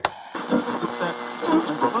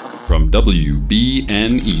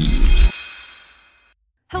WBNE.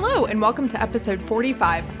 Hello, and welcome to episode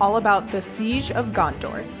 45, all about the Siege of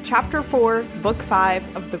Gondor, Chapter 4, Book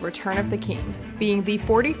 5 of The Return of the King, being the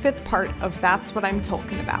 45th part of That's What I'm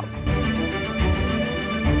Tolkien About.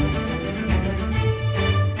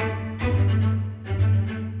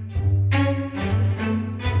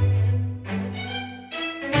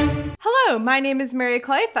 Hello, my name is Mary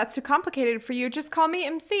Clay. If that's too complicated for you, just call me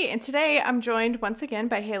MC. And today I'm joined once again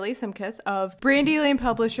by Haley Simkus of Brandy Lane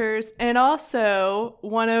Publishers and also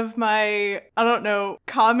one of my,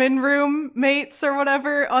 common room mates or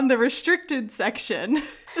whatever on the restricted section.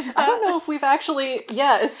 I don't know if we've actually,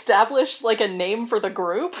 established like a name for the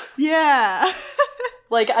group. Yeah.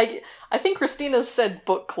 I think Christina's said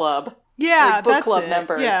book club. Yeah, like book that's club it.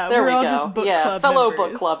 members. Yeah, there we're we all go. just book yeah, club fellow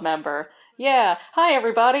members. book club member. Yeah. Hi,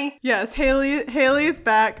 everybody. Yes, Haley's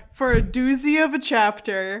back for a doozy of a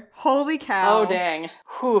chapter. Holy cow. Oh, dang.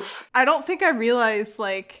 Whew. I don't think I realized,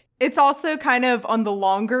 it's also kind of on the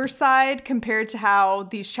longer side compared to how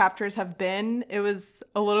these chapters have been. It was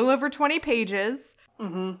a little over 20 pages.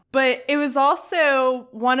 Mm-hmm. But it was also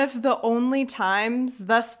one of the only times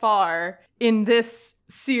thus far in this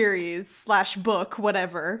series / book,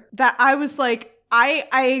 whatever, that I was like,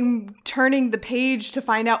 I'm turning the page to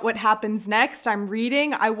find out what happens next. I'm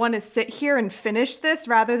reading. I want to sit here and finish this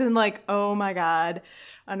rather than oh my God,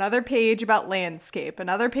 another page about landscape,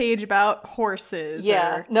 another page about horses.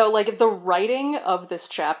 Yeah, no, the writing of this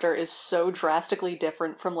chapter is so drastically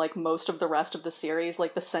different from most of the rest of the series.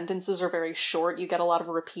 The sentences are very short. You get a lot of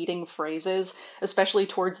repeating phrases, especially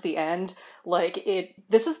towards the end.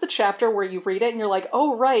 This is the chapter where you read it and you're like,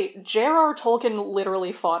 oh right, J.R.R. Tolkien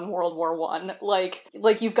literally fought in World War I.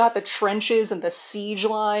 You've got the trenches and the siege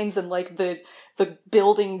lines and the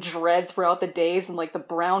building dread throughout the days and the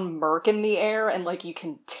brown murk in the air and you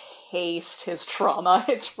can taste his trauma.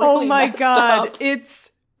 It's really messed up. It's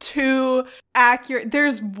too accurate.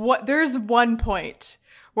 There's one point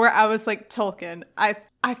where I was like, Tolkien, I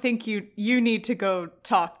think you need to go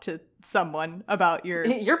talk to someone about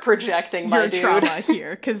you're projecting my dude. Trauma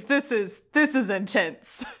here, because this is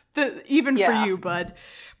intense. Even for you, bud.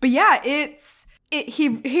 But yeah,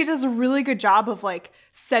 he does a really good job of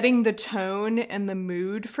setting the tone and the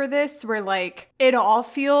mood for this, where it all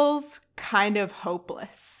feels kind of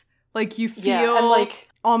hopeless. You feel and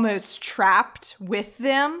almost trapped with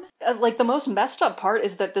them. The most messed up part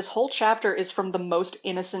is that this whole chapter is from the most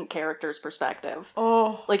innocent character's perspective.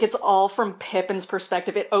 Oh. It's all from Pippin's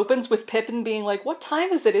perspective. It opens with Pippin being like, what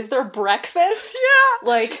time is it? Is there breakfast?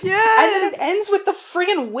 Yeah. Yes. And then it ends with the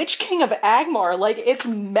friggin' Witch King of Angmar. It's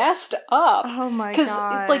messed up. Oh my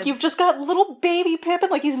God. Because, you've just got little baby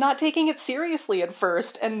Pippin, he's not taking it seriously at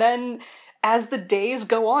first. And then as the days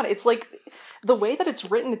go on, it's the way that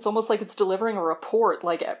it's written, it's almost like it's delivering a report.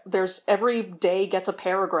 There's every day gets a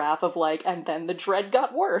paragraph of and then the dread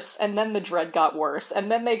got worse, and then the dread got worse,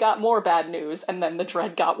 and then they got more bad news, and then the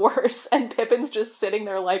dread got worse. And Pippin's just sitting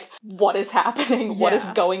there what is happening? Yeah. What is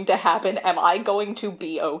going to happen? Am I going to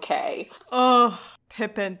be okay? Oh,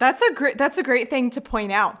 Pippin. That's a great thing to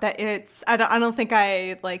point out, that I don't think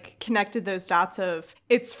I connected those dots of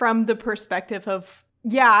it's from the perspective of,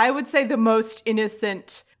 I would say the most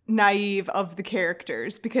innocent, naive of the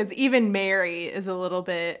characters, because even Merry is a little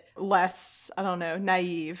bit less,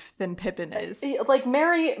 naive than Pippin is.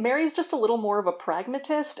 Mary's just a little more of a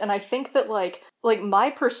pragmatist, and I think that my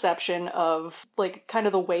perception of kind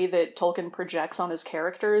of the way that Tolkien projects on his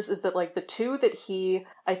characters is that the two that he,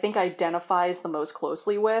 I think, identifies the most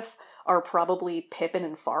closely with are probably Pippin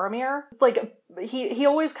and Faramir. He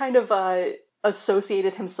always kind of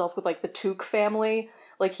associated himself with the Took family.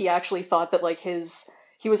 He actually thought that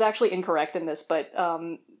he was actually incorrect in this, but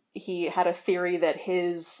he had a theory that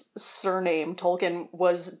his surname, Tolkien,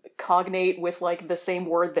 was cognate with the same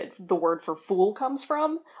word that the word for fool comes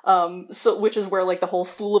from. Which is where the whole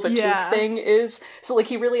fool of a Took thing is. So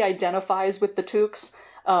he really identifies with the Tooks.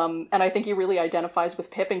 And I think he really identifies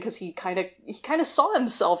with Pippin because he kind of saw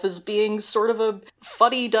himself as being sort of a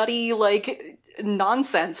fuddy-duddy,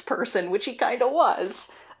 nonsense person, which he kind of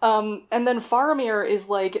was. And then Faramir is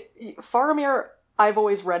Faramir I've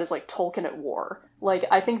always read as Tolkien at war.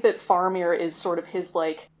 I think that Faramir is sort of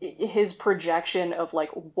his projection of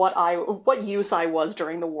what use I was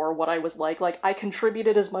during the war, what I was like. I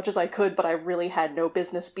contributed as much as I could, but I really had no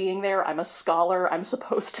business being there. I'm a scholar. I'm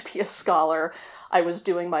supposed to be a scholar. I was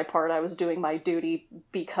doing my part. I was doing my duty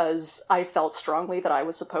because I felt strongly that I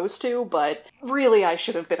was supposed to, but really I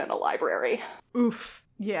should have been in a library. Oof.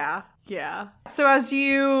 Yeah. Yeah. So as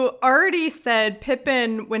you already said,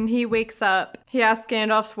 Pippin, when he wakes up, he asks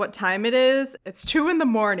Gandalf what time it is. It's 2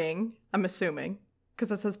 a.m, I'm assuming,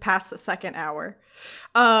 because it says past the second hour.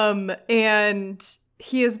 And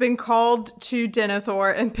he has been called to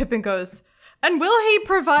Denethor, and Pippin goes, "And will he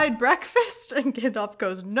provide breakfast?" And Gandalf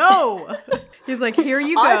goes, "No." He's like, "Here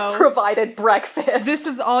you go. I've provided breakfast. This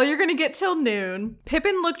is all you're going to get till noon."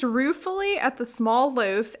 Pippin looked ruefully at the small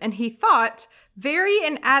loaf, and he thought, very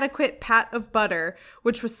inadequate pat of butter,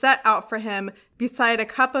 which was set out for him beside a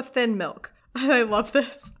cup of thin milk. I love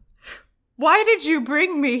this. "Why did you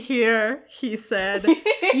bring me here?" he said.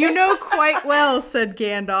 "You know quite well," said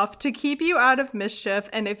Gandalf, "to keep you out of mischief,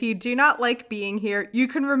 and if you do not like being here, you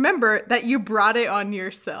can remember that you brought it on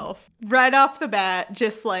yourself." Right off the bat,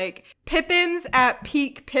 just like, Pippin's at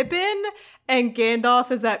peak Pippin, and Gandalf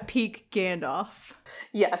is at peak Gandalf.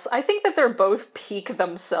 Yes, I think that they're both peak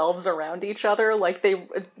themselves around each other. Like,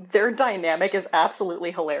 their dynamic is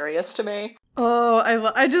absolutely hilarious to me. Oh,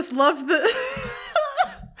 I just love the...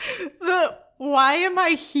 why am I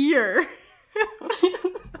here?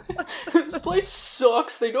 This place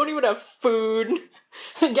sucks. They don't even have food.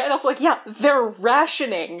 And Gandalf's like, yeah, they're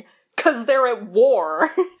rationing because they're at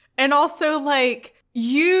war. And also, like,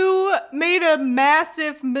 you made a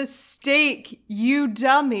massive mistake, you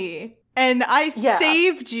dummy. And I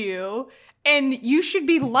saved you. And you should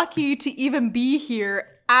be lucky to even be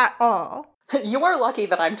here at all. You are lucky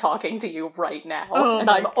that I'm talking to you right now, and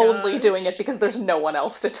I'm only doing it because there's no one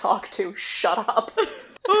else to talk to. Shut up.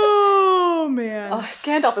 Oh, man.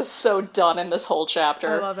 Gandalf is so done in this whole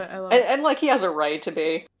chapter. I love it, I love it. And, like, he has a right to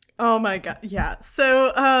be. Oh my god, yeah.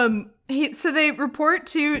 So, so they report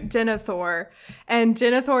to Denethor, and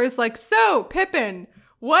Denethor is like, "So, Pippin,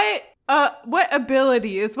 what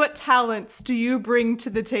abilities, what talents do you bring to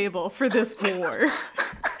the table for this war?"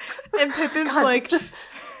 And Pippin's like,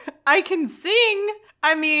 "I can sing.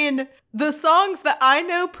 I mean, the songs that I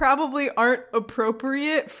know probably aren't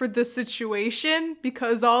appropriate for the situation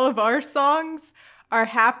because all of our songs are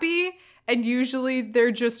happy and usually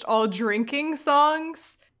they're just all drinking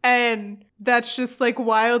songs. And that's just like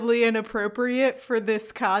wildly inappropriate for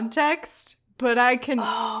this context. But I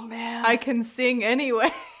can sing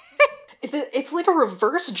anyway." It's like a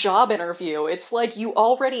reverse job interview. It's like you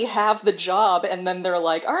already have the job, and then they're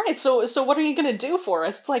like, "All right, so what are you gonna do for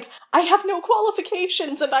us?" It's like, I have no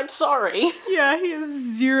qualifications, and I'm sorry. Yeah, he has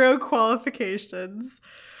 0 qualifications.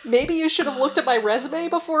 Maybe you should have looked at my resume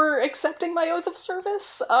before accepting my oath of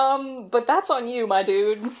service. But that's on you, my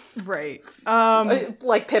dude. Right.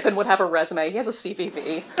 Like Pippin would have a resume. He has a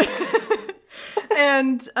CVV.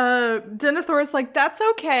 And Denethor's like, "That's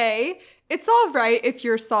okay. It's all right if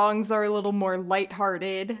your songs are a little more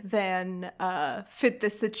lighthearted than fit the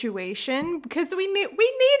situation, because we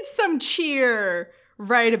need some cheer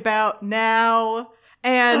right about now."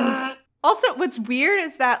 And also, what's weird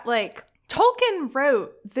is that, like, Tolkien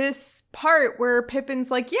wrote this part where Pippin's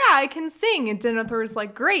like, "Yeah, I can sing," and Denethor's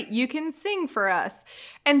like, "Great, you can sing for us."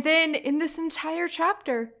 And then in this entire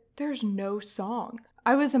chapter, there's no song.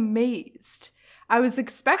 I was amazed. I was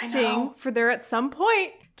expecting for there at some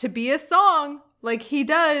point to be a song like he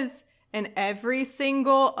does in every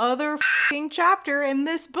single other f***ing chapter in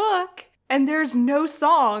this book. And there's no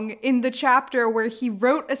song in the chapter where he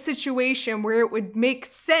wrote a situation where it would make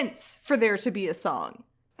sense for there to be a song.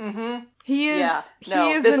 Mm-hmm. He is an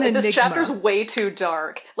enigma. This chapter's way too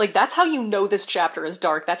dark. Like, that's how you know this chapter is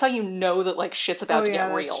dark. That's how you know that, like, shit's about to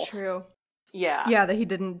get real. That's true. Yeah. Yeah, that he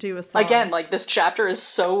didn't do a song. Again, like, this chapter is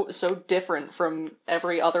so different from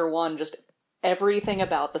every other one. Just everything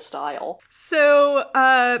about the style. So,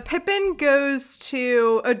 Pippin goes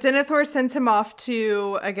to... Denethor sends him off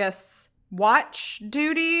to, I guess, watch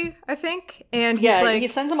duty, I think. And he's he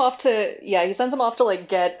sends him off to, like,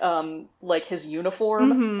 get, like, his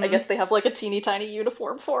uniform. Mm-hmm. I guess they have, like, a teeny tiny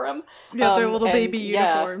uniform for him. Yeah, their little baby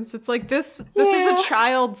uniforms. It's like, this is a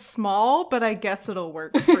child small, but I guess it'll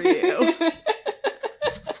work for you.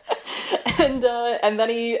 And then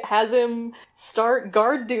he has him start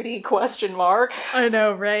guard duty, ? I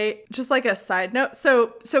know, right? Just like a side note. So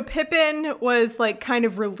Pippin was like kind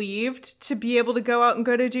of relieved to be able to go out and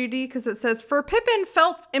go to duty because it says, "For Pippin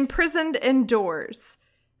felt imprisoned indoors."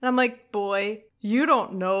 And I'm like, boy, you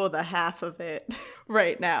don't know the half of it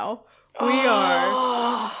right now. We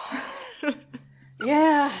are.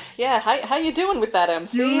 Yeah. How you doing with that,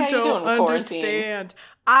 MC? You how don't you doing with understand.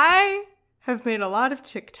 I have made a lot of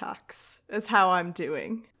TikToks, is how I'm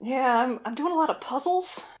doing. Yeah, I'm doing a lot of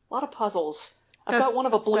puzzles. I've got one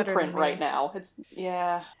of a blueprint right now.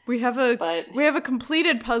 We have a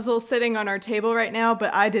completed puzzle sitting on our table right now,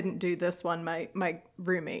 but I didn't do this one. My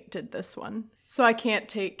roommate did this one. So I can't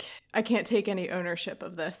take any ownership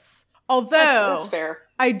of this. Although That's fair.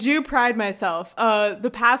 I do pride myself.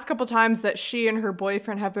 The past couple times that she and her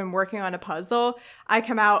boyfriend have been working on a puzzle, I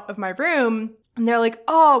come out of my room and they're like,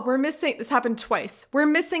 oh, we're missing, this happened twice. We're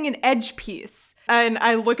missing an edge piece. And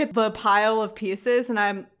I look at the pile of pieces and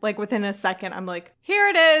I'm like, within a second, I'm like, here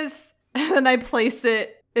it is. And then I place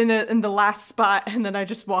it in the last spot and then I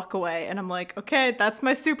just walk away. And I'm like, okay, that's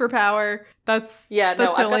my superpower. That's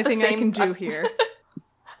the only thing I can do here.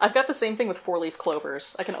 I've got the same thing with four-leaf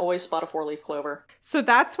clovers. I can always spot a four-leaf clover. So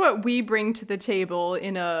that's what we bring to the table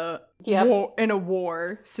in a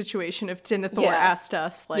war situation. If Denethor asked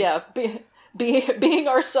us, like, being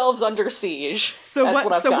ourselves under siege. So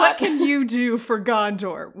what can you do for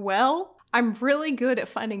Gondor? Well, I'm really good at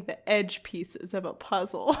finding the edge pieces of a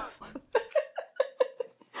puzzle.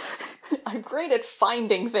 I'm great at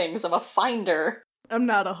finding things. I'm a finder. I'm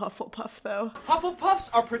not a Hufflepuff, though. Hufflepuffs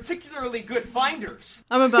are particularly good finders.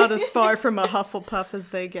 I'm about as far from a Hufflepuff as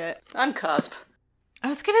they get. I'm cusp. I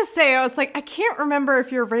was like, I can't remember if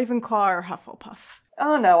you're Ravenclaw or Hufflepuff.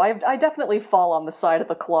 Oh no, I definitely fall on the side of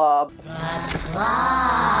the claw. The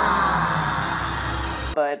claw!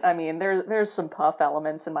 But, I mean, there's some puff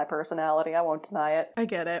elements in my personality, I won't deny it. I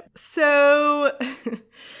get it. So...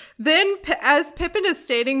 Then, as Pippin is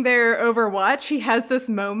stating their Overwatch, he has this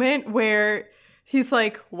moment where he's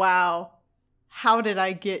like, wow, how did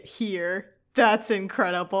I get here? That's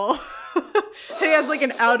incredible. He has like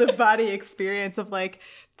an out-of-body experience of like,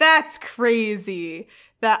 that's crazy.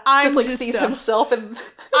 That I'm just sees himself and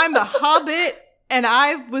I'm the Hobbit and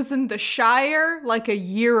I was in the Shire like a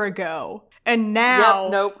year ago. And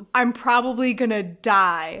now I'm probably gonna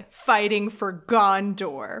die fighting for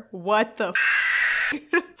Gondor. What the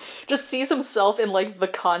just sees himself in, like, the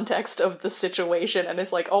context of the situation and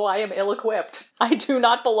is like, oh, I am ill-equipped. I do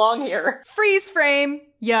not belong here. Freeze frame.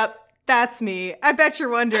 Yep, that's me. I bet you're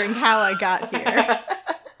wondering how I got here.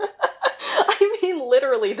 I mean,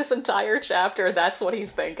 literally, this entire chapter, that's what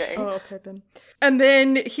he's thinking. Oh, Pippin. And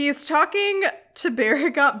then he's talking to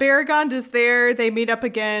Baragon. Baragon is there. They meet up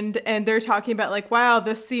again, and they're talking about, like, wow,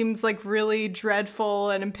 this seems, like, really dreadful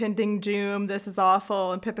and impending doom. This is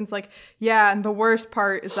awful. And Pippin's like, yeah, and the worst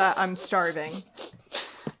part is that I'm starving.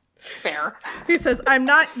 Fair. He says, I'm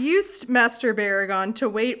not used, Master Baragon, to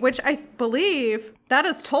wait, which I believe that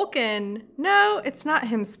is Tolkien. No, it's not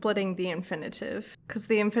him splitting the infinitive, because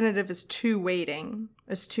the infinitive is to waiting.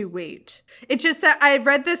 Is to wait. It just that I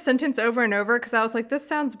read this sentence over and over because I was like, this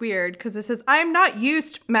sounds weird, because it says, I am not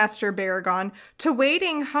used, Master Baragon, to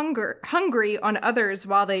waiting hungry on others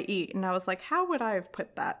while they eat. And I was like, how would I have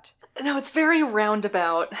put that? No, it's very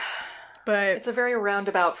roundabout. But it's a very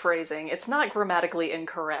roundabout phrasing. It's not grammatically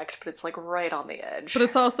incorrect, but it's like right on the edge. But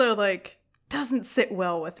it's also like doesn't sit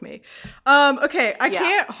well with me. Okay, I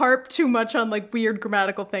can't harp too much on like weird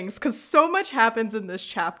grammatical things because so much happens in this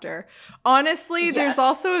chapter. Honestly, there's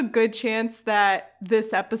also a good chance that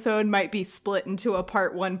this episode might be split into a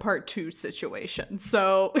part 1, part 2 situation.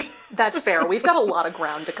 So that's fair. We've got a lot of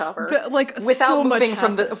ground to cover. Without so moving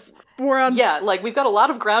from the we've got a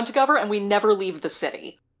lot of ground to cover and we never leave the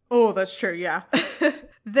city. Oh, that's true, yeah.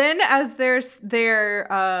 Then as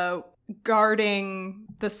they're guarding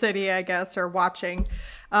the city, I guess, or watching,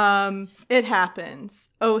 it happens.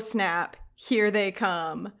 Oh, snap. Here they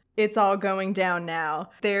come. It's all going down now.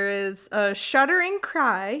 There is a shuddering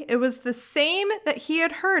cry. It was the same that he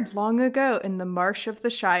had heard long ago in the marsh of the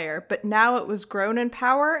Shire, but now it was grown in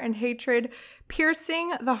power and hatred,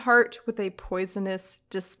 piercing the heart with a poisonous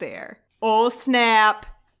despair. Oh, snap.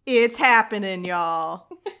 It's happening, y'all.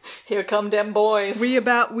 Here come them boys. We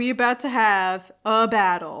about to have a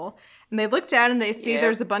battle. And they look down and they see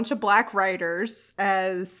there's a bunch of black riders,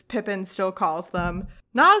 as Pippin still calls them.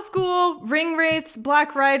 Nazgul, Ringwraiths,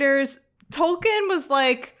 Black Riders. Tolkien was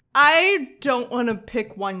like, I don't want to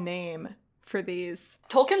pick one name for these.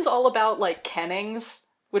 Tolkien's all about, like, kennings,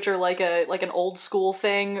 which are like an old school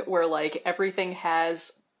thing where, like, everything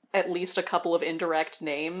has at least a couple of indirect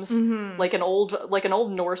names. Mm-hmm. Like an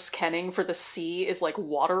old Norse kenning for the sea is like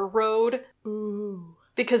water road. Ooh.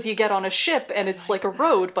 Because you get on a ship and it's like a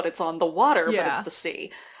road, but it's on the water, but it's the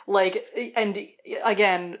sea. Like, and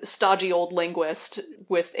again, stodgy old linguist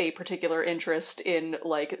with a particular interest in,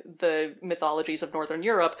 like, the mythologies of Northern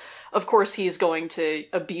Europe, of course he's going to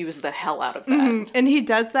abuse the hell out of that. Mm-hmm. And he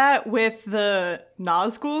does that with the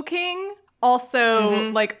Nazgul King. Also,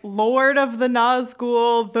 like, Lord of the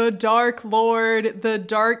Nazgul, the Dark Lord, the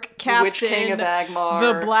Dark Captain, Witch King of Agmar,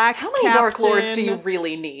 the Black How many Captain. Dark Lords do you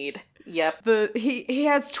really need? Yep. He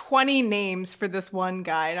has 20 names for this one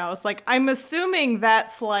guy, and I was like, I'm assuming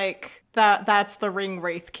that's, like, That's the Ring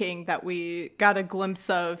Wraith King that we got a glimpse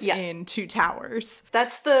of in Two Towers.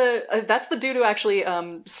 That's the dude who actually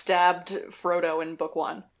stabbed Frodo in book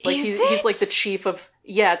 1. Like he's like the chief of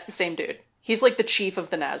it's the same dude. He's like the chief of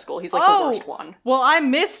the Nazgul. He's like the worst one. Well, I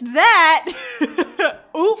missed that.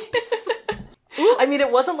 Oops. I mean,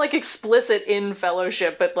 it wasn't like explicit in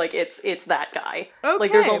Fellowship, but like it's that guy. Okay,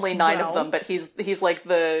 like there's only 9 of them, but he's like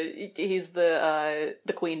the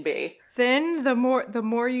queen bee. Then the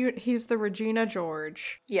more he's the Regina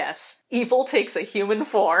George. Yes, evil takes a human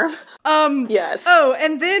form. Yes. Oh,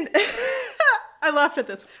 and then I laughed at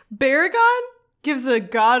this. Baragon gives a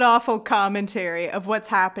god-awful commentary of what's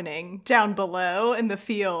happening down below in the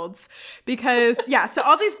fields because so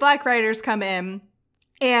all these Black Riders come in.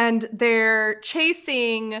 And they're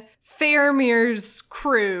chasing Faramir's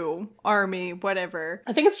crew, army, whatever.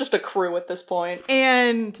 I think it's just a crew at this point.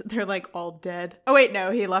 And they're like all dead. Oh wait,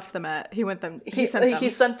 no, he sent them. He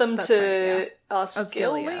sent them That's to right,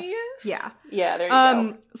 Osgiliath. Yeah. Yeah, there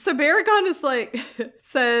you go. So Baragon is like,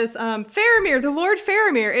 says, Faramir, the Lord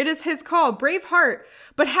Faramir, it is his call, brave heart.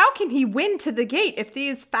 But how can he win to the gate if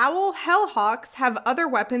these foul hellhawks have other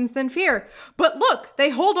weapons than fear? But look,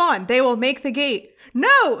 they hold on, they will make the gate.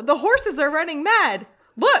 No, the horses are running mad.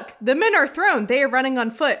 Look, the men are thrown. They are running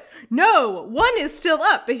on foot. No, one is still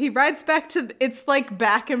up, but he rides back to, it's like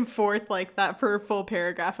back and forth like that for a full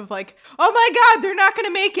paragraph of like, oh my God, they're not going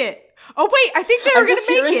to make it. Oh wait, I think they were going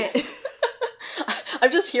to make it.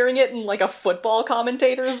 I'm just hearing it in like a football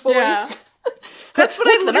commentator's voice. Yeah. That's what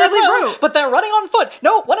I literally wrote. But they're running on foot.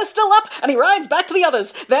 No, one is still up, and he rides back to the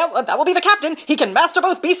others. That will be the captain. He can master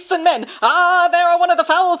both beasts and men. Ah, there are one of the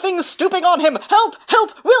foul things stooping on him. Help,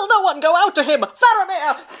 help, will no one go out to him?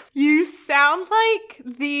 Faramir! You sound like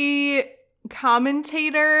the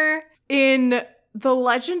commentator in The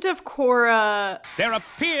Legend of Korra. There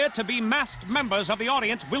appear to be masked members of the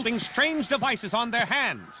audience wielding strange devices on their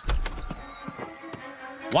hands.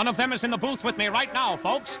 One of them is in the booth with me right now,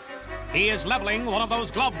 folks. He is leveling one of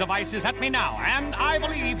those glove devices at me now, and I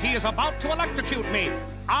believe he is about to electrocute me.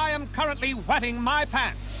 I am currently wetting my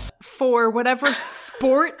pants. For whatever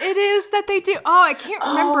sport it is that they do. Oh, I can't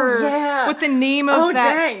remember what the name of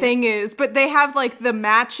that thing is, but they have like the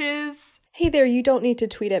matches. Hey there, you don't need to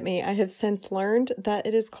tweet at me. I have since learned that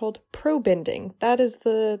it is called pro-bending. That is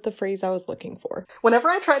the phrase I was looking for. Whenever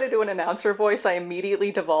I try to do an announcer voice, I immediately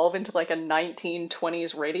devolve into like a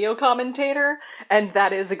 1920s radio commentator, and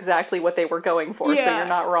that is exactly what they were going for, so you're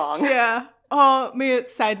not wrong. Yeah. Oh, man,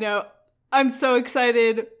 side note. I'm so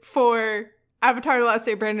excited for Avatar: The Last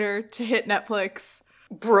Airbender to hit Netflix.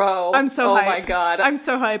 Bro. I'm so hyped. Oh my God. I'm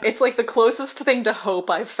so hyped. It's like the closest thing to hope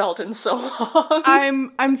I've felt in so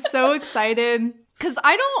long. I'm so excited because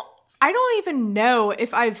I don't even know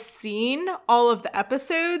if I've seen all of the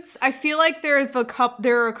episodes. I feel like there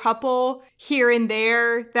are a couple here and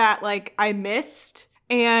there that like I missed.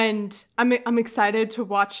 And I'm excited to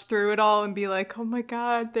watch through it all and be like, oh my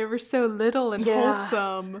God, they were so little and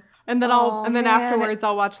wholesome. And then afterwards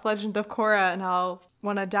I'll watch Legend of Korra and I'll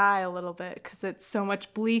want to die a little bit because it's so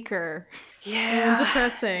much bleaker and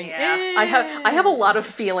depressing. Yeah. I have a lot of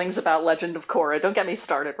feelings about Legend of Korra. Don't get me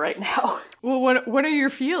started right now. Well, what are your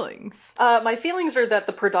feelings? My feelings are that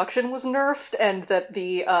the production was nerfed and that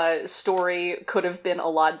the story could have been a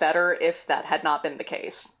lot better if that had not been the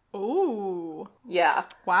case. Ooh. Yeah.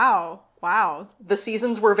 Wow. The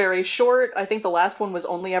seasons were very short. I think the last one was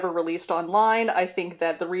only ever released online. I think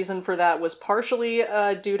that the reason for that was partially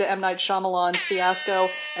due to M. Night Shyamalan's fiasco,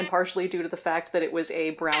 and partially due to the fact that it was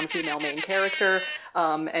a brown female main character,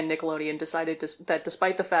 and Nickelodeon decided that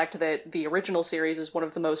despite the fact that the original series is one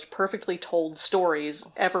of the most perfectly told stories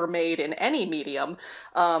ever made in any medium,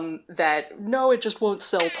 that no, it just won't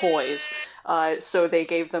sell toys. So they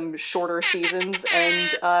gave them shorter seasons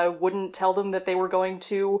and wouldn't tell them that they were going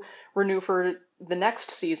to renew for the next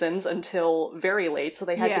seasons until very late, so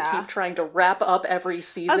they had to keep trying to wrap up every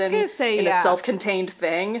season in a self-contained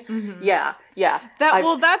thing. Mm-hmm. Yeah.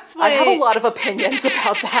 That's what I have a lot of opinions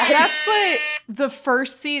about that. That's what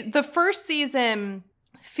the first season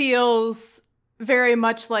feels very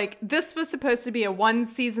much like. This was supposed to be a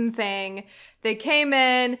one-season thing. They came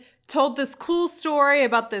in, told this cool story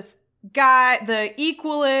about this guy, the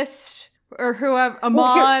Equalist, or whoever,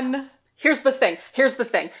 Amon. Here's the thing,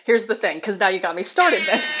 because now you got me started,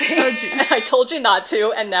 Nancy. And I told you not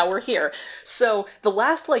to, and now we're here. So, the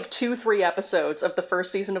last, 2-3 episodes of the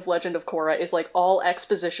first season of Legend of Korra is, all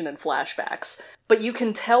exposition and flashbacks. but you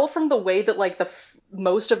can tell from the way that, like,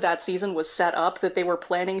 most of that season was set up that they were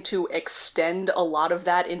planning to extend a lot of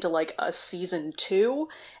that into, like, a season 2,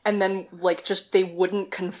 and then, like, just they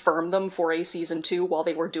wouldn't confirm them for a season 2 while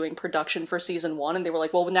they were doing production for season 1, and they were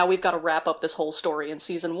like, well, now we've got to wrap up this whole story in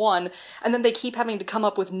season 1, and then they keep having to come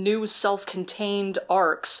up with new self-contained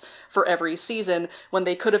arcs for every season, when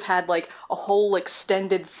they could have had, like, a whole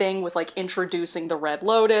extended thing with, like, introducing the Red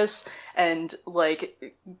Lotus, and,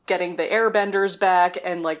 like, getting the Airbenders back,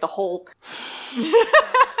 and, like, the whole...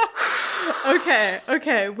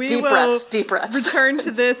 Okay. We deep will breaths. return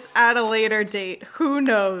to this at a later date. Who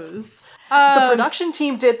knows? The production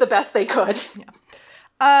team did the best they could.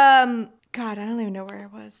 God, I don't even know where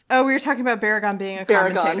I was. Oh, we were talking about Baragon being a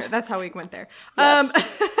Baragon. commentator. That's how we went there. Yes.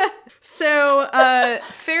 So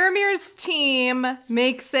Faramir's team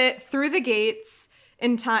makes it through the gates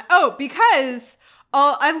in time. Oh, because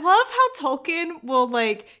I love how Tolkien will,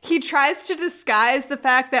 like, he tries to disguise the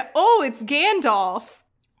fact that, oh, it's Gandalf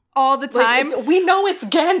all the time. Like, we know it's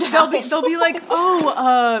Gandalf. They'll be like,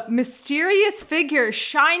 oh, a mysterious figure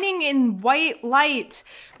shining in white light,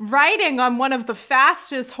 riding on one of the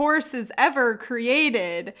fastest horses ever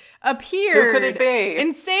created, appeared. Who could it be?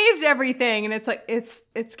 And saved everything. And it's like, it's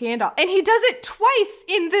Gandalf. And he does it twice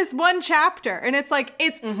in this one chapter. And it's like,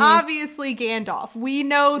 it's obviously Gandalf. We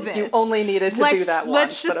know this. You only needed to do that once.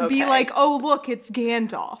 Let's just be like, oh, look, it's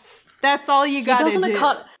Gandalf. That's all you gotta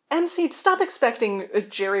do. MC, stop expecting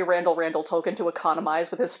Jerry Randall Tolkien to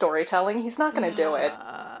economize with his storytelling. He's not going to do it.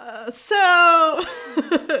 So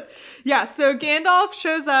Gandalf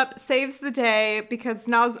shows up, saves the day, because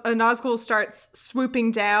Nazgul starts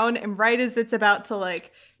swooping down, and right as it's about to,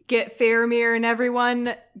 like, get Faramir and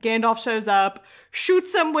everyone, Gandalf shows up,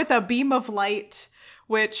 shoots him with a beam of light,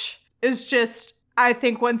 which is just, I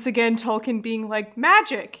think, once again, Tolkien being like,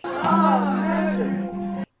 magic. Magic.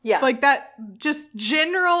 Yeah. Like that, just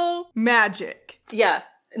general magic. Yeah.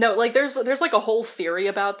 No, like, there's like a whole theory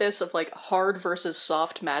about this of, like, hard versus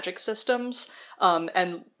soft magic systems.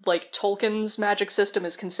 And, like, Tolkien's magic system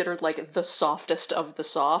is considered, like, the softest of the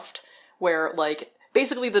soft, where, like,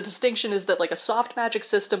 basically the distinction is that, like, a soft magic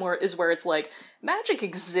system is where it's, like, magic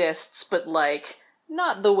exists, but, like,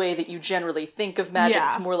 not the way that you generally think of magic. Yeah.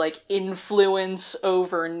 It's more like influence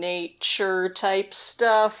over nature type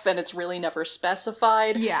stuff, and it's really never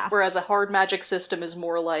specified. Yeah. Whereas a hard magic system is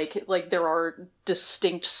more like there are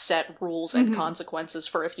distinct set rules and consequences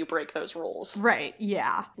for if you break those rules. Right,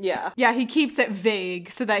 yeah. Yeah. Yeah, he keeps it vague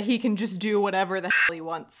so that he can just do whatever the hell he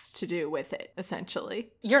wants to do with it,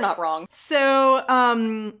 essentially. You're not wrong. So,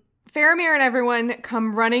 Faramir and everyone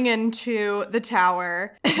come running into the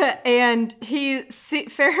tower, and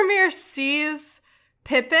Faramir sees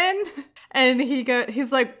Pippin, and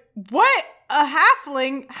he's like, what? A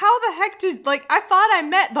halfling? How the heck did, like, I thought I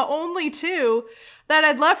met the only two that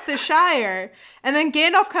had left the Shire. And then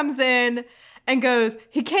Gandalf comes in and goes,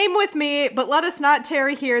 he came with me, but let us not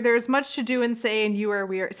tarry here. There's much to do and say, and you are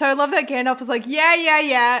weary. So I love that Gandalf is like,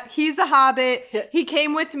 yeah, he's a hobbit. Yeah. He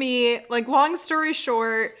came with me. Like, long story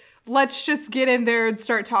short, let's just get in there and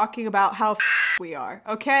start talking about how we are,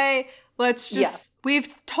 okay? Let's just, we've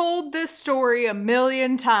told this story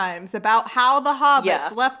 1,000,000 times about how the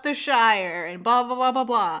hobbits left the Shire and blah, blah, blah, blah,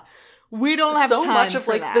 blah. We don't have time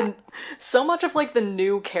for that. So much of, like, the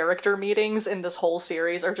new character meetings in this whole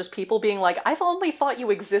series are just people being like, I've only thought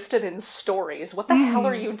you existed in stories. What the hell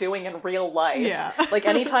are you doing in real life? Yeah. Like,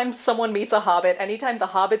 anytime someone meets a hobbit, anytime the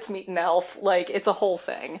hobbits meet an elf, like, it's a whole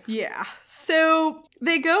thing. Yeah. So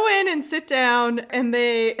they go in and sit down, and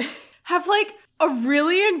they have, like, a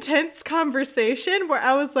really intense conversation where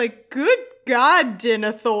I was like, good God,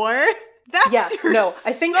 Denethor. That's your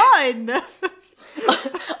son.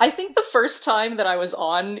 I think the first time that I was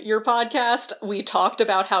on your podcast, we talked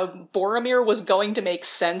about how Boromir was going to make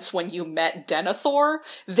sense when you met Denethor.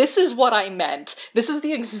 This is what I meant. This is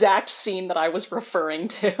the exact scene that I was referring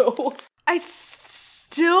to. I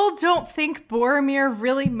still don't think Boromir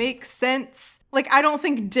really makes sense. Like, I don't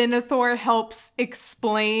think Denethor helps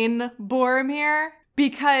explain Boromir.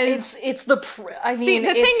 Because the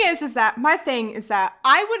thing is that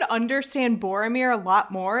I would understand Boromir a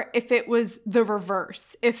lot more if it was the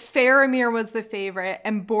reverse. If Faramir was the favorite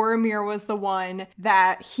and Boromir was the one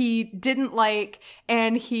that he didn't like,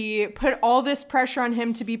 and he put all this pressure on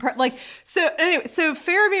him to be so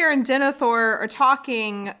Faramir and Denethor are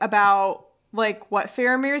talking about, like, what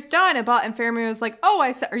Faramir's done and Faramir was like, oh,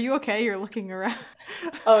 I said, are you okay? You're looking around.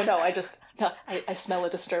 Oh no, I smell a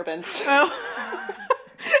disturbance. Oh.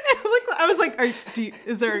 I was like,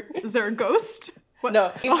 is there a ghost? What?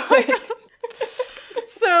 No.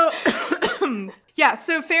 So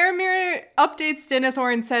Faramir updates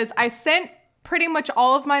Denethor and says, I sent pretty much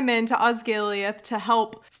all of my men to Osgiliath to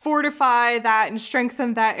help fortify that and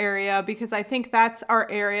strengthen that area, because I think that's our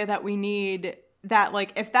area that we need. That,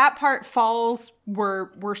 like, if that part falls,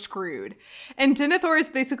 we're screwed. And Denethor is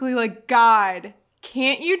basically like, God,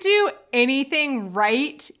 can't you do anything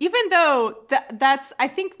right? Even though I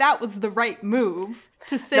think that was the right move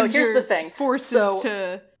to send your forces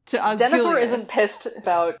to Osgiliath. Denethor isn't pissed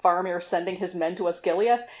about Faramir sending his men to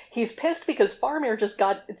Osgiliath. He's pissed because Faramir just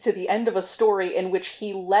got to the end of a story in which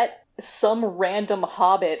he let some random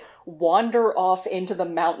hobbit wander off into the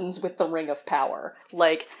mountains with the Ring of Power.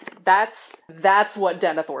 Like, that's what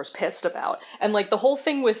Denethor's pissed about. And, like, the whole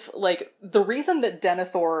thing with, like, the reason that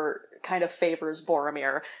Denethor kind of favors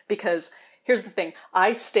Boromir, because here's the thing,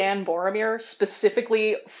 I stan Boromir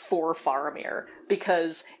specifically for Faramir,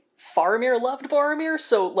 because Faramir loved Boromir,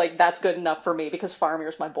 so, like, that's good enough for me, because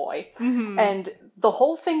Faramir's my boy. Mm-hmm. And the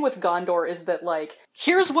whole thing with Gondor is that, like,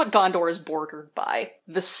 here's what Gondor is bordered by.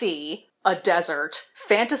 The sea, a desert,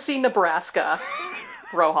 fantasy Nebraska,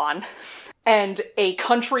 Rohan, and a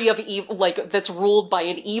country of evil, like, that's ruled by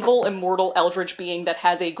an evil, immortal eldritch being that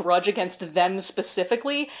has a grudge against them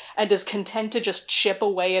specifically, and is content to just chip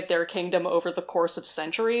away at their kingdom over the course of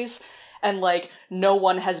centuries. And, like, no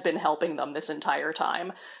one has been helping them this entire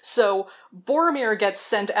time. So, Boromir gets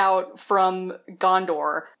sent out from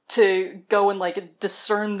Gondor to go and, like,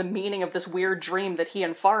 discern the meaning of this weird dream that he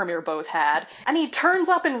and Faramir both had. And he turns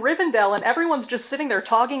up in Rivendell, and everyone's just sitting there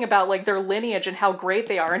talking about, like, their lineage and how great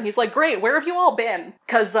they are. And he's like, great, where have you all been?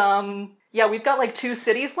 'Cause, yeah, we've got, like, 2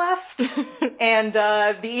 cities left, and,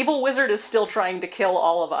 the evil wizard is still trying to kill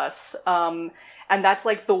all of us. And that's,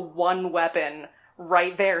 like, the one weapon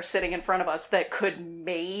right there sitting in front of us that could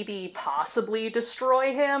maybe possibly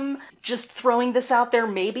destroy him. Just throwing this out there,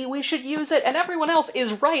 maybe we should use it. And everyone else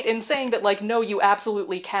is right in saying that, like, no, you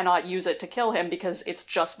absolutely cannot use it to kill him because it's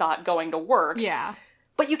just not going to work. Yeah.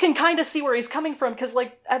 But you can kind of see where he's coming from, because,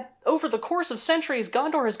 like, over the course of centuries,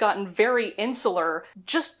 Gondor has gotten very insular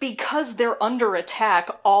just because they're under attack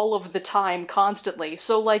all of the time, constantly.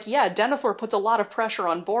 So, like, yeah, Denethor puts a lot of pressure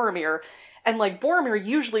on Boromir, and, like, Boromir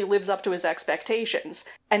usually lives up to his expectations.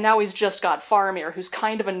 And now he's just got Faramir, who's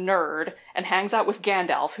kind of a nerd, and hangs out with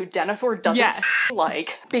Gandalf, who Denethor doesn't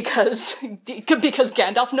like, because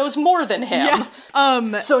Gandalf knows more than him.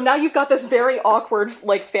 Yeah. So now you've got this very awkward,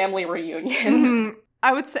 like, family reunion. Mm-hmm.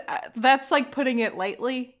 I would say that's, like, putting it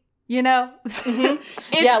lightly, you know? Mm-hmm.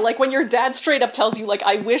 Yeah, like when your dad straight up tells you, like,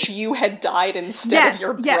 I wish you had died instead of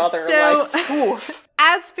your brother. So, like, oof.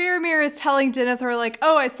 As Faramir is telling Denethor, like,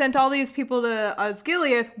 oh, I sent all these people to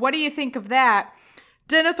Osgiliath, what do you think of that?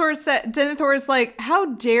 Denethor is like,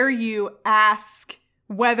 how dare you ask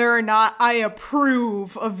whether or not I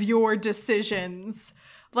approve of your decisions?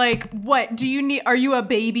 Like, what, are you a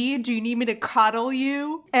baby? Do you need me to coddle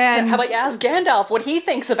you? And how about you ask Gandalf what he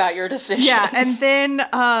thinks about your decisions? Yeah, and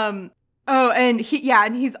then, and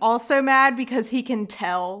he's also mad because he can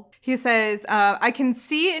tell. He says, I can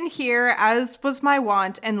see and hear, as was my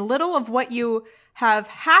wont, and little of what you have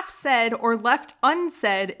half said or left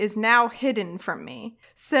unsaid is now hidden from me.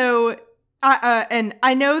 So, and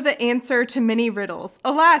I know the answer to many riddles.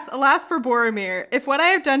 Alas for Boromir, if what I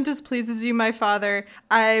have done displeases you, my father,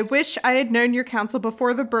 I wish I had known your counsel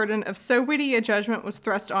before the burden of so witty a judgment was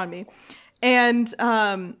thrust on me. And,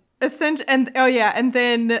 then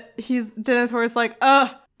Denethor's like,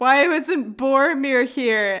 why wasn't Boromir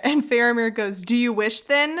here? And Faramir goes, do you wish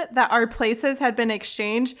then that our places had been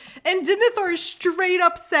exchanged? And Denethor straight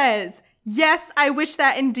up says, yes, I wish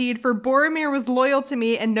that indeed, for Boromir was loyal to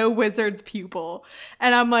me and no wizard's pupil.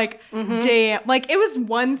 And I'm like, damn. Like, it was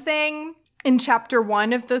one thing in chapter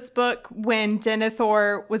 1 of this book when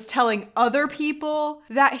Denethor was telling other people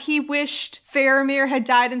that he wished Faramir had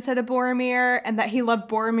died instead of Boromir and that he loved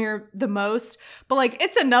Boromir the most. But, like,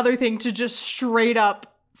 it's another thing to just straight up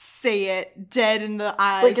say it dead in the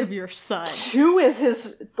eyes of your son. To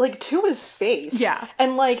his face. Yeah.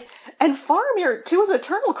 And Faramir, to his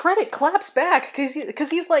eternal credit, claps back, because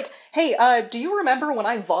he's like, hey, do you remember when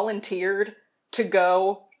I volunteered to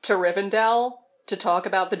go to Rivendell to talk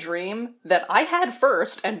about the dream that I had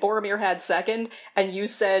first and Boromir had second, and you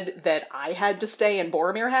said that I had to stay and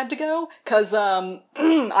Boromir had to go? Because,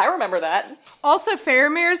 I remember that. Also,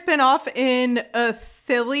 Faramir's been off in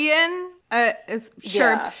Ithilien.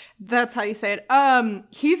 Sure, that's how you say it.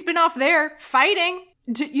 He's been off there fighting.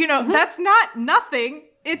 That's not nothing.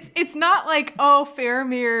 It's not like, oh,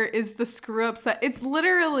 Faramir is the screw up set. It's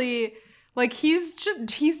literally like he's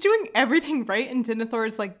doing everything right, and Denethor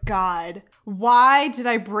is like, God, why did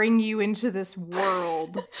I bring you into this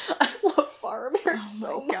world? I love Faramir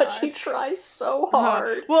so my much. God. He tries so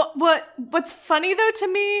hard. Well, what's funny though to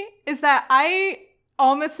me is that I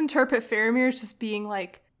almost interpret Faramir as just being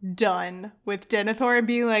like done with Denethor and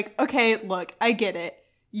being like, okay, look, I get it.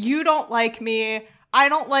 You don't like me. I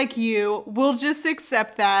don't like you. We'll just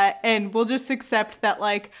accept that, and we'll just accept that,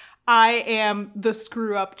 like, I am the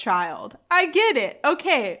screw-up child. I get it.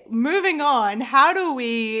 Okay, moving on. How do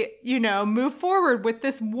we, move forward with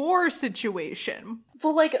this war situation?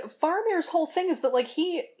 Well, like, Faramir's whole thing is that, like,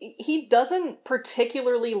 he doesn't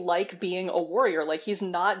particularly like being a warrior. Like, he's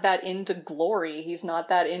not that into glory. He's not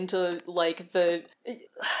that into, like, the...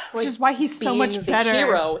 Which is why he's so much the better.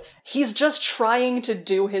 Hero. He's just trying to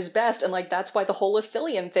do his best, and, like, that's why the whole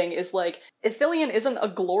Ithilien thing is, like, Ithilien isn't a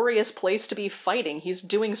glorious place to be fighting. He's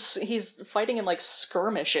fighting in, like,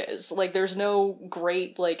 skirmishes. Like, there's no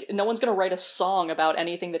great, like, no one's gonna write a song about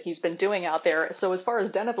anything that he's been doing out there. So as far as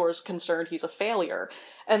Denethor is concerned, he's a failure.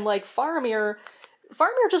 And, like, Faramir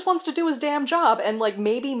just wants to do his damn job and, like,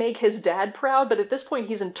 maybe make his dad proud, but at this point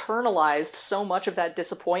he's internalized so much of that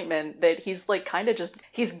disappointment that he's, like, kind of just,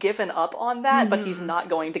 he's given up on that, but he's not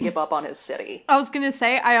going to give up on his city. I was gonna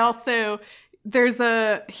say, there's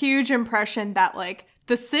a huge impression that, like,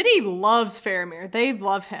 the city loves Faramir. They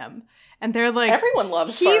love him. And they're like... Everyone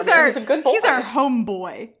loves Faramir. He's a good boy. He's our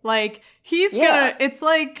homeboy. Like, he's gonna... It's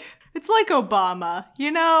like Obama,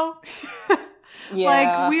 you know? Yeah.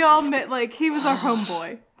 Like, we all met, like, he was our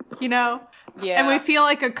homeboy, you know? Yeah. And we feel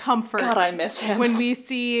like a comfort. God, I miss him. When we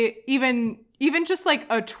see even just, like,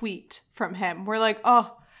 a tweet from him. We're like,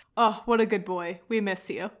 oh, what a good boy. We miss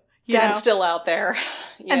you. Dad's still out there.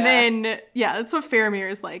 Yeah. And then, yeah, that's what Faramir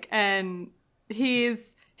is like. And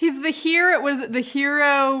he's the hero, what is it? The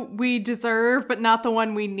hero we deserve, but not the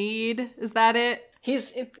one we need. Is that it?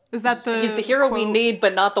 He's the hero quote? we need,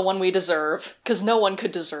 but not the one we deserve. Because no one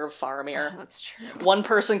could deserve Faramir. Oh, that's true. One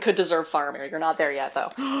person could deserve Faramir. You're not there yet,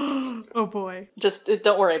 though. Oh boy. Just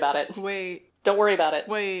don't worry about it. Wait. Don't worry about it.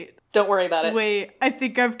 Wait. Don't worry about it. Wait. I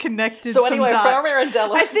think I've connected so some anyway, dots. Faramir and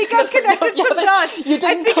Denethor. I think I've connected some dots. You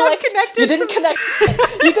didn't connect. You didn't connect.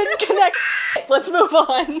 You didn't connect. Let's move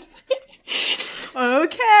on.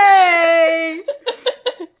 Okay.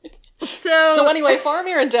 So anyway,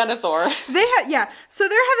 Faramir and Denethor. So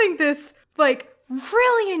they're having this, like,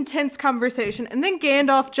 really intense conversation, and then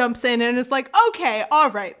Gandalf jumps in and is like, okay, all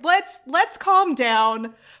right, let's calm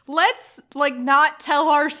down. Let's, like, not tell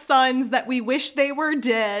our sons that we wish they were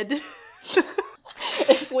dead.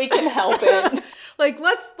 If we can help it. Like,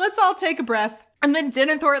 let's all take a breath. And then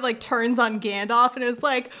Denethor, like, turns on Gandalf and is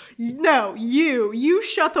like, no, you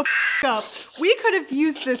shut the f*** up. We could have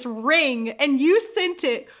used this ring, and you sent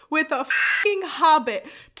it with a f***ing hobbit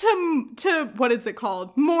to what is it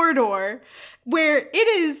called? Mordor, where it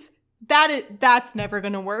is, that's never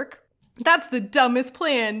gonna work. That's the dumbest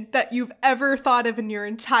plan that you've ever thought of in your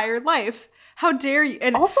entire life. How dare you?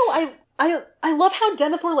 And also, I love how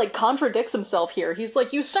Denethor, like, contradicts himself here. He's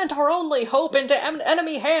like, you sent our only hope into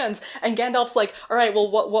enemy hands. And Gandalf's like, all right,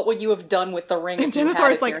 well, what would you have done with the ring if you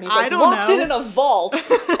had it like, here? And he's like, I don't locked know. it in a vault,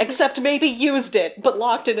 except maybe used it. But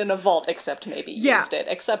locked it in a vault, except maybe used it.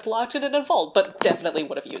 Except locked it in a vault, but definitely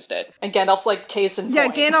would have used it. And Gandalf's like, case in point. Yeah,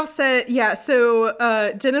 Gandalf said, so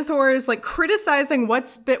Denethor is, like, criticizing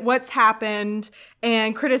what's happened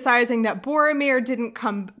and criticizing that Boromir didn't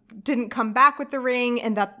come back with the ring,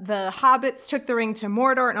 and that the hobbits took the ring to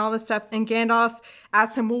Mordor and all this stuff. And Gandalf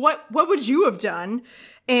asks him, well, what would you have done?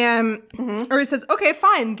 And or he says, okay,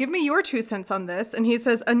 fine, give me your 2 cents on this. And he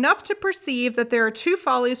says, enough to perceive that there are 2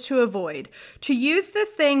 follies to avoid. To use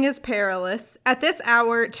this thing is perilous. At this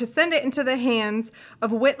hour, to send it into the hands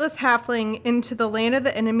of a witless halfling into the land of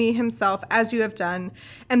the enemy himself, as you have done.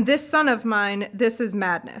 And this son of mine, this is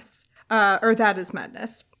madness. Or that is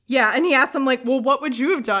madness. Yeah, and he asks him, like, well, what would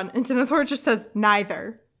you have done? And Denethor just says,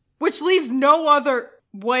 neither. Which leaves no other,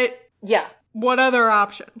 what other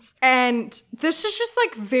options? And this is just,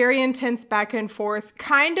 like, very intense back and forth.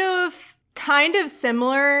 Kind of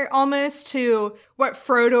similar almost to what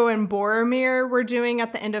Frodo and Boromir were doing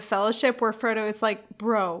at the end of Fellowship, where Frodo is like,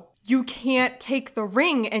 bro, you can't take the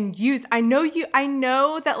ring and use, I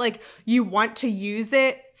know that, like, you want to use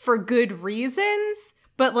it for good reasons,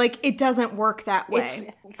 but, like, it doesn't work that way.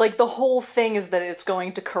 It's, like, the whole thing is that it's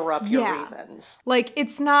going to corrupt your reasons. Like,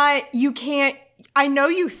 it's not, you can't, I know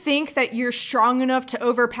you think that you're strong enough to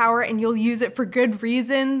overpower it and you'll use it for good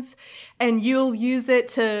reasons, and you'll use it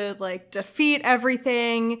to, like, defeat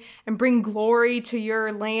everything and bring glory to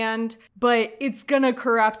your land, but it's gonna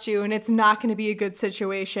corrupt you and it's not gonna be a good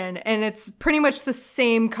situation. And it's pretty much the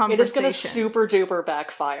same conversation. It is gonna super duper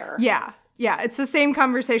backfire. Yeah. Yeah, it's the same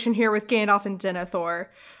conversation here with Gandalf and Denethor.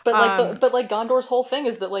 But like Gondor's whole thing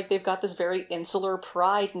is that like they've got this very insular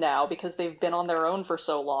pride now because they've been on their own for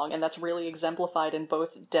so long, and that's really exemplified in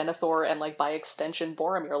both Denethor and like by extension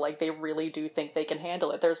Boromir. Like they really do think they can handle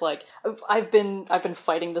it. There's like I've been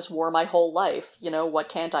fighting this war my whole life. You know, what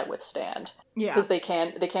can't I withstand? Yeah, because they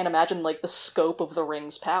can't imagine like the scope of the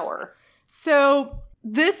ring's power. So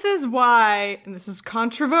this is why, and this is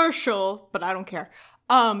controversial, but I don't care.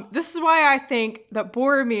 This is why I think that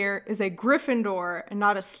Boromir is a Gryffindor and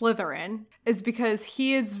not a Slytherin, is because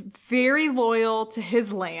he is very loyal to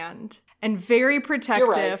his land and very protective.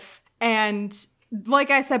 You're right. And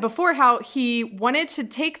like I said before, how he wanted to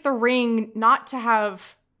take the ring not to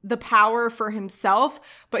have the power for himself,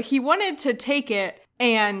 but he wanted to take it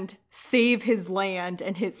and save his land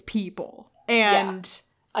and his people. And... Yeah.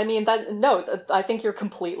 I mean, I think you're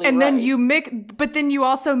completely right. And then but then you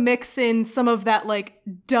also mix in some of that, like,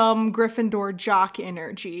 dumb Gryffindor jock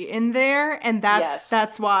energy in there, and that's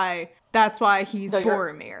why he's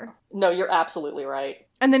Boromir. No, you're absolutely right.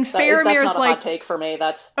 And then Faramir's that's not a like... hot take for me,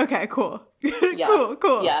 that's... Okay, cool. Yeah.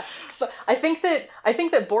 Cool. Yeah. I think that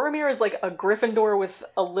Boromir is like a Gryffindor with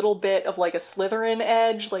a little bit of like a Slytherin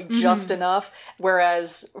edge, like just enough,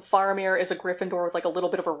 whereas Faramir is a Gryffindor with like a little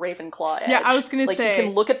bit of a Ravenclaw edge. Yeah, I was gonna like, say... you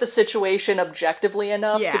can look at the situation objectively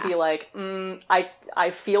enough to be like,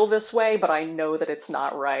 I feel this way, but I know that it's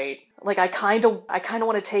not right. Like, I kind of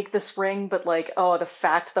want to take this ring, but like, the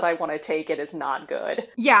fact that I want to take it is not good.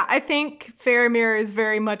 Yeah, I think Faramir is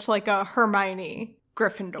very much like a Hermione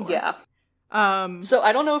Gryffindor. Yeah. So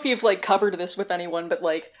I don't know if you've like covered this with anyone, but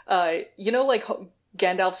like, you know, like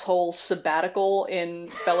Gandalf's whole sabbatical in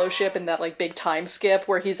Fellowship and that like big time skip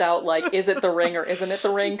where he's out like, is it the ring or isn't it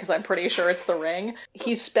the ring? Because I'm pretty sure it's the ring.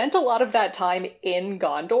 He spent a lot of that time in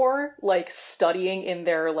Gondor, like studying in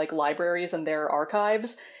their like libraries and their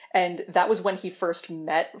archives. And that was when he first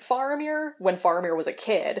met Faramir, when Faramir was a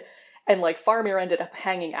kid. And, like, Faramir ended up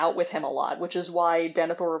hanging out with him a lot, which is why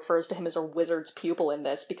Denethor refers to him as a wizard's pupil in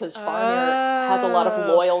this, because Faramir has a lot of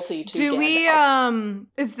loyalty to Gandalf.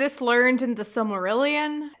 Is this learned in the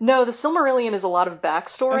Silmarillion? No, the Silmarillion is a lot of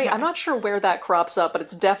backstory. Okay. I'm not sure where that crops up, but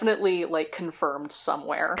it's definitely, like, confirmed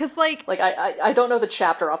somewhere. Because, like... Like, I don't know the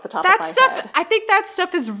chapter off the top of my head. I think that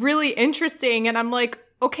stuff is really interesting, and I'm like,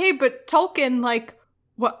 okay, but Tolkien, like...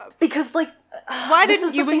 What? Because, like... Why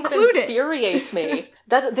didn't you include it? Infuriates me.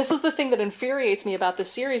 This is the thing that infuriates me about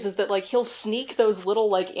this series is that like he'll sneak those little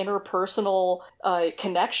like interpersonal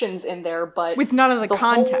connections in there, but with none of the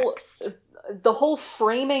context. The whole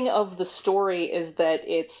framing of the story is that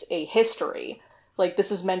it's a history. Like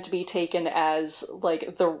this is meant to be taken as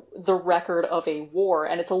like the record of a war,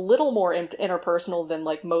 and it's a little more interpersonal than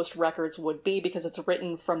like most records would be because it's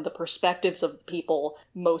written from the perspectives of the people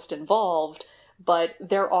most involved. But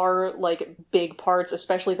there are, like, big parts,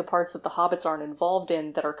 especially the parts that the hobbits aren't involved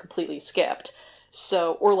in, that are completely skipped.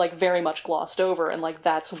 So, or, like, very much glossed over, and, like,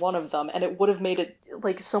 that's one of them. And it would have made it,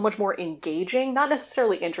 like, so much more engaging, not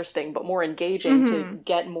necessarily interesting, but more engaging to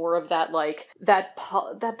get more of that, like, that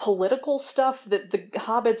political stuff that the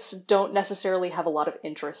hobbits don't necessarily have a lot of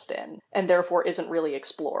interest in, and therefore isn't really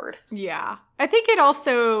explored. Yeah. I think it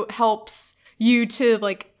also helps you to,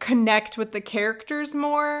 like, connect with the characters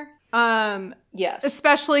more. Yes.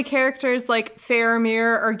 Especially characters like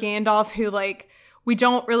Faramir or Gandalf who, like, we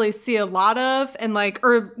don't really see a lot of, and, like,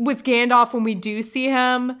 or with Gandalf when we do see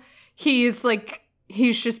him, he's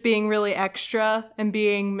just being really extra and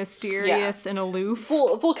being mysterious and aloof.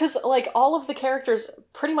 Well, because, like, all of the characters,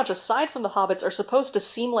 pretty much aside from the hobbits, are supposed to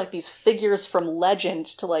seem like these figures from legend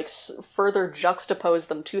to, like, further juxtapose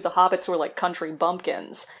them to the hobbits who are, like, country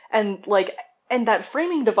bumpkins. And, like... And that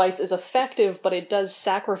framing device is effective, but it does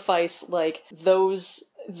sacrifice, like, those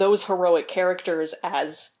heroic characters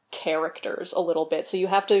as characters a little bit. So you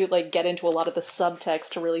have to, like, get into a lot of the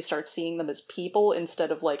subtext to really start seeing them as people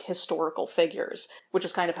instead of, like, historical figures, which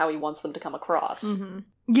is kind of how he wants them to come across. Mm-hmm.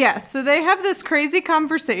 Yeah, so they have this crazy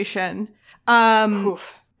conversation. And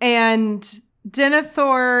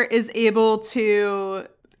Denethor is able to...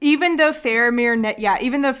 Even though Faramir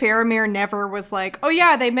never was like, oh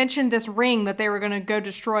yeah, they mentioned this ring that they were going to go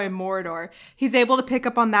destroy Mordor, he's able to pick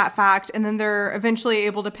up on that fact, and then they're eventually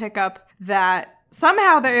able to pick up that,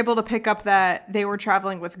 somehow they're able to pick up that they were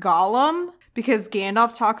traveling with Gollum, because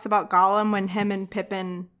Gandalf talks about Gollum when him and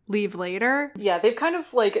Pippin leave later. Yeah, they kind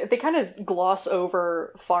of gloss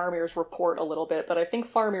over Faramir's report a little bit, but I think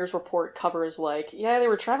Faramir's report covers they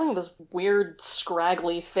were traveling with this weird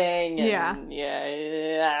scraggly thing, and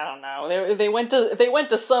I don't know. They went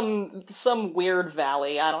to some weird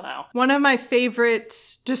valley. I don't know. One of my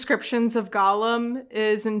favorite descriptions of Gollum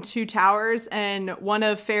is in Two Towers, and one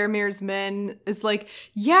of Faramir's men is like,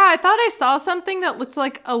 "Yeah, I thought I saw something that looked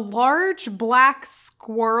like a large black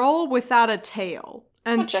squirrel without a tail."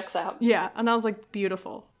 And that checks out. Yeah, and I was like,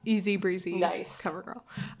 beautiful. Easy breezy. Nice. Cover girl.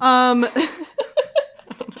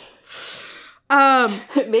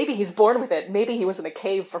 Maybe he's born with it. Maybe he was in a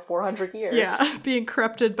cave for 400 years. Yeah, being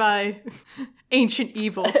corrupted by ancient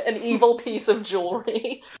evil. An evil piece of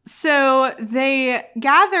jewelry. So they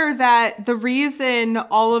gather that the reason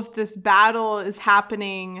all of this battle is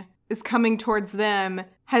coming towards them,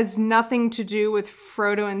 has nothing to do with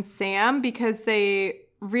Frodo and Sam, because they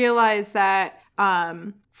realize that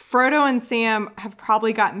Frodo and Sam have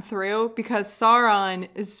probably gotten through because Sauron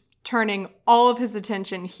is turning all of his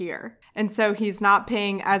attention here. And so he's not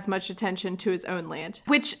paying as much attention to his own land,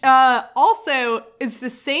 which also is the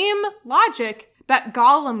same logic that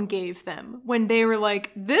Gollum gave them when they were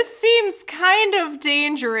like, this seems kind of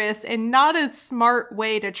dangerous and not a smart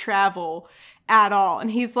way to travel at all.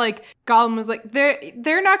 And he's like, Gollum was like,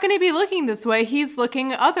 they're not going to be looking this way. He's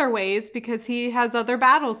looking other ways because he has other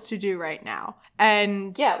battles to do right now.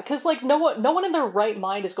 And yeah, because no one in their right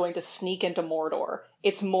mind is going to sneak into Mordor.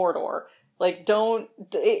 It's Mordor.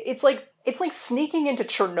 It's like sneaking into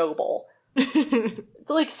Chernobyl.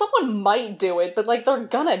 Someone might do it, but they're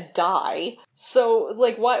gonna die. So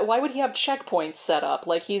why would he have checkpoints set up?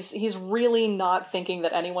 He's really not thinking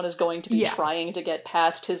that anyone is going to be trying to get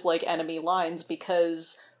past his enemy lines,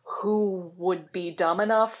 because who would be dumb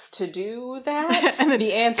enough to do that? And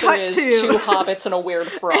the answer is two hobbits and a weird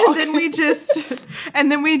frog.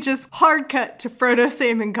 And then we just hard cut to Frodo,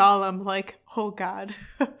 Sam, and Gollum oh God,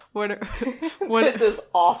 this is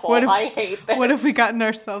awful. I hate this. What have we gotten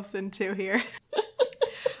ourselves into here?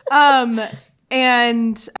 And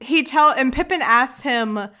Pippin asks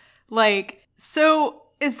him, so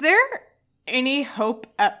is there any hope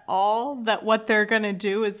at all that what they're gonna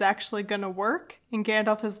do is actually gonna work? And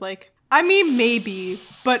Gandalf is like, I mean, maybe,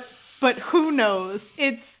 but who knows?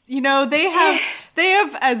 It's, they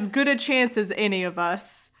have as good a chance as any of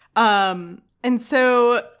us. And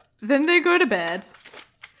so then they go to bed,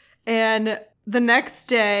 and the next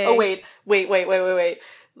day... Oh, wait.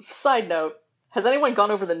 Side note, has anyone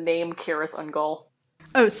gone over the name Cirith Ungol?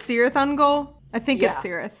 Oh, Cirith Ungol? I think it's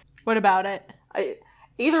Cirith. What about it?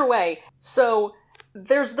 Either way, so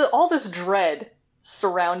there's all this dread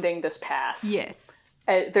surrounding this pass. Yes.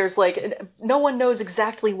 There's no one knows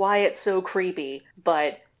exactly why it's so creepy,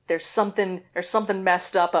 but there's something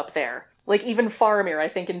messed up there. Even Faramir, I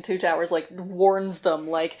think, in Two Towers, warns them,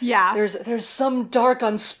 there's some dark,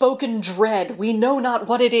 unspoken dread. We know not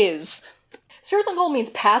what it is. Cirith Ungol means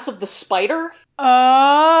Pass of the Spider?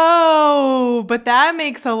 Oh, but that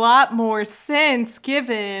makes a lot more sense,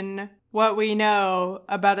 given what we know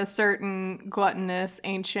about a certain gluttonous,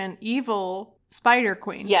 ancient, evil Spider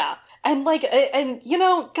Queen. Yeah. And,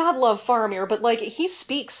 God love Faramir, but, he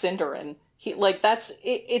speaks Sindarin.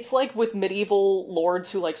 It's like with medieval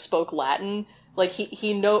lords who spoke Latin.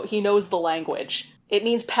 He knows the language. It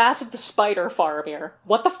means Pass of the Spider, Faramir.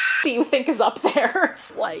 What the do you think is up there?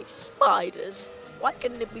 Wait, spiders? Why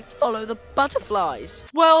couldn't we follow the butterflies?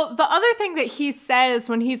 Well, the other thing that he says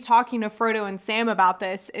when he's talking to Frodo and Sam about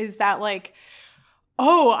this is that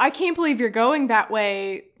oh, I can't believe you're going that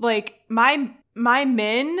way. My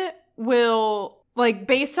men will,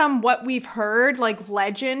 based on what we've heard,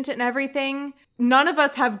 legend and everything, none of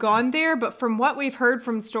us have gone there, but from what we've heard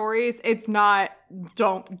from stories, it's not,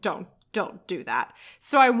 don't do that.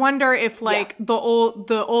 So I wonder if the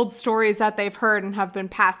old stories that they've heard and have been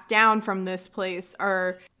passed down from this place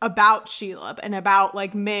are about Shelob and about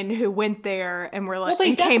men who went there and were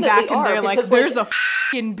and came back and they're there's a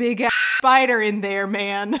fucking big ass spider in there,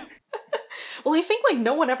 man. Well, I think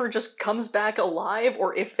no one ever just comes back alive,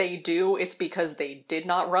 or if they do, it's because they did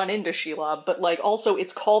not run into Shelob, but also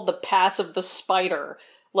it's called the Pass of the Spider.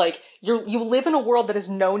 You live in a world that is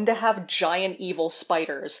known to have giant evil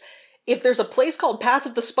spiders. If there's a place called Pass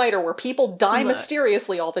of the Spider where people die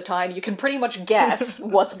mysteriously all the time, you can pretty much guess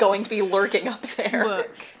what's going to be lurking up there.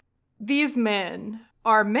 Look, these men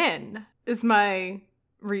are men, is my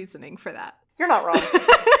reasoning for that. You're not wrong.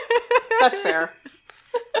 That's fair.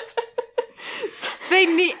 They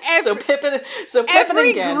need so Pippin and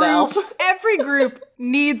Gandalf. Every group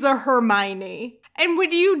needs a Hermione. And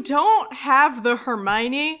when you don't have the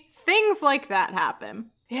Hermione, things like that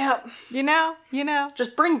happen. Yeah. You know.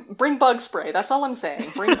 Just bring bug spray. That's all I'm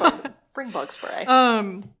saying. Bring bug spray.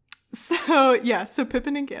 So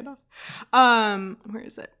Pippin and Gandalf. Where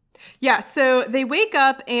is it? Yeah, so they wake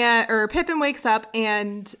up or Pippin wakes up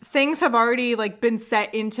and things have already like been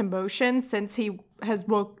set into motion since he has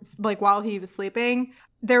woke, like while he was sleeping.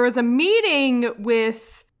 There was a meeting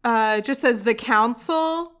with just as the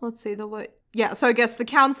council. Let's see so I guess the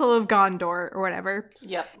Council of Gondor or whatever.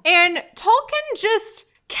 Yep. And Tolkien just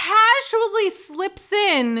casually slips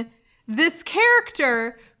in this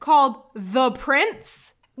character called the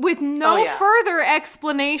Prince with no further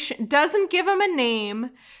explanation. Doesn't give him a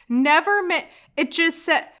name. Never met. It just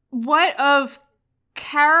said, what of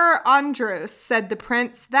Caer Andros, said the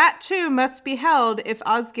prince, that too must be held if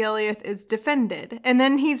Osgiliath is defended. And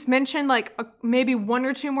then he's mentioned like maybe one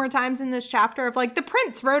or two more times in this chapter of like the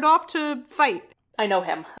prince rode off to fight. I know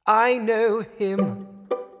him. I know him.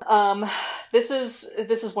 This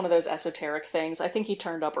is one of those esoteric things. I think he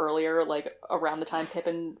turned up earlier, like around the time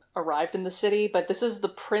Pippin arrived in the city, but this is the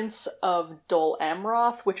Prince of Dol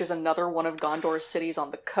Amroth, which is another one of Gondor's cities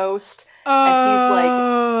on the coast. And he's like,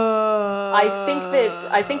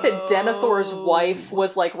 I think that Denethor's wife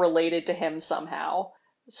was like related to him somehow.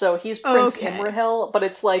 So he's Prince Imrahil, but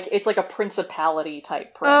it's like a principality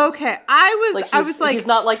type prince. Okay, I was like, he's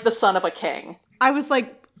not like the son of a king. I was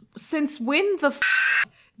like, since when the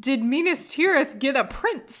did Minas Tirith get a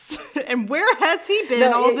prince? And where has he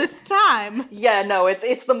been all this time? Yeah, no,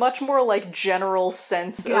 it's the much more like general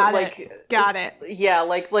sense. Got it. Yeah,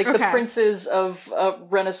 like the princes of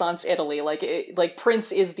Renaissance Italy. Like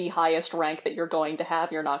Prince is the highest rank that you're going to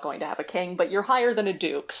have. You're not going to have a king, but you're higher than a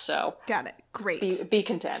duke. So got it. Great. Be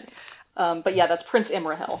content. But yeah, that's Prince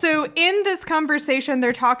Imrahil. So in this conversation,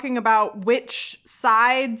 they're talking about which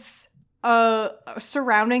sides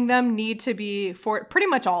surrounding them need to be pretty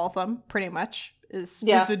much all of them, pretty much is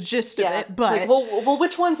the gist of it. But like, well,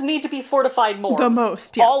 which ones need to be fortified more? The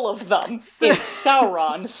most, yeah. All of them. It's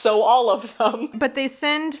Sauron, so all of them. But they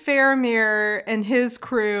send Faramir and his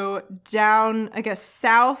crew down, I guess,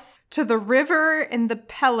 south to the river in the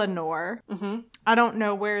Pelennor. Mm-hmm. I don't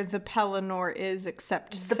know where the Pelennor is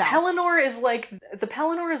except the south. Pelennor is like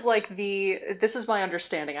this is my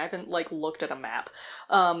understanding. I haven't like looked at a map.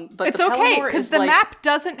 But it's okay because the map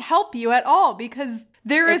doesn't help you at all because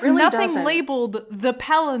there is really nothing labeled the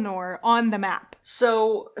Pelennor on the map.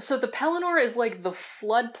 So the Pelennor is like the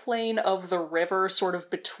floodplain of the river sort of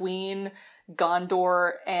between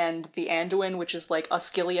Gondor and the Anduin, which is like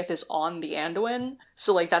Osgiliath is on the Anduin.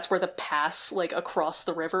 So like that's where the pass like across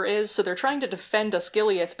the river is. So they're trying to defend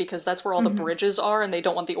Osgiliath because that's where all the bridges are and they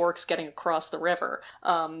don't want the orcs getting across the river.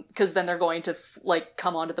 Because then they're going to like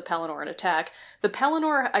come onto the Pelennor and attack. The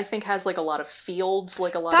Pelennor I think has like a lot of fields,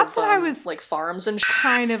 like a lot of what I was like farms and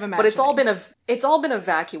kind of imagining. But it's all been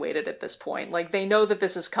evacuated at this point. Like they know that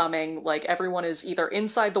this is coming. Like everyone is either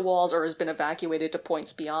inside the walls or has been evacuated to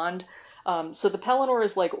points beyond. So the Pelennor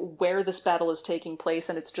is like where this battle is taking place,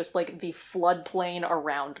 and it's just like the floodplain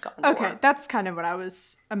around Gondor. Okay, that's kind of what I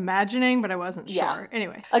was imagining, but I wasn't sure.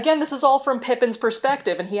 Anyway. Again, this is all from Pippin's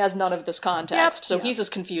perspective, and he has none of this context, so he's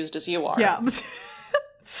as confused as you are. Yeah.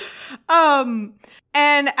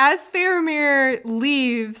 And as Faramir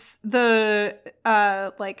leaves, the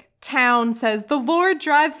town says, "The Lord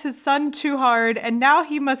drives his son too hard, and now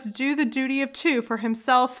he must do the duty of two for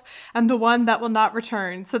himself and the one that will not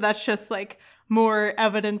return." So that's just like more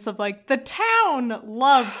evidence of like the town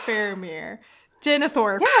loves Faramir.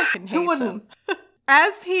 Denethor fucking hates him.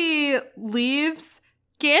 As he leaves,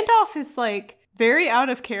 Gandalf is like very out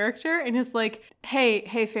of character and is like, hey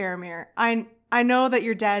Faramir, I know that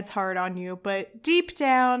your dad's hard on you, but deep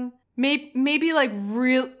down, maybe like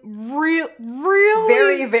really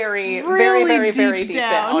very deep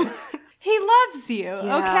down. He loves you,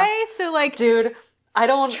 okay? So like, dude, I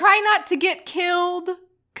don't try not to get killed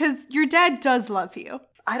because your dad does love you.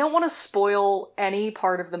 I don't want to spoil any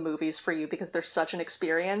part of the movies for you because they're such an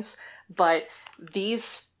experience, but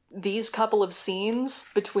these couple of scenes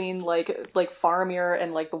between like Faramir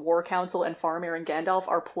and like the War Council and Faramir and Gandalf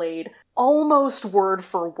are played almost word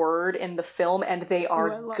for word in the film, and they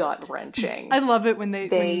are gut-wrenching. I love it when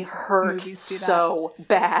they hurt so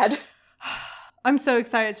bad. I'm so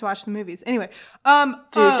excited to watch the movies. Anyway,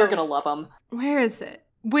 dude, you're gonna love them. Where is it?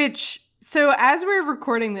 So as we're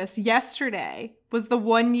recording this, yesterday was the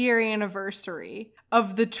 1-year anniversary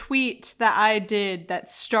of the tweet that I did that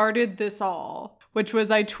started this all. Which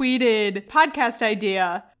was I tweeted podcast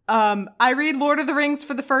idea. I read Lord of the Rings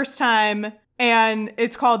for the first time, and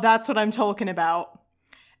it's called That's What I'm Talking About.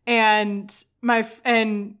 And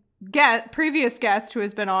previous guest who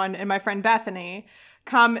has been on, and my friend Bethany,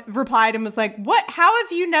 replied and was like, what? How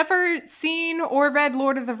have you never seen or read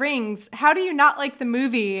Lord of the Rings? How do you not like the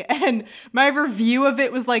movie? And my review of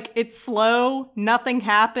it was like, it's slow, nothing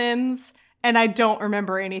happens, and I don't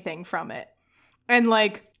remember anything from it. And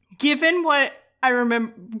like, given what I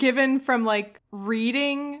remember, given from like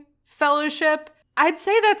reading Fellowship, I'd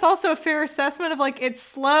say that's also a fair assessment of like, it's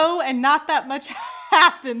slow and not that much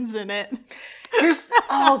happens in it. Here's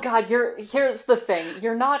the thing.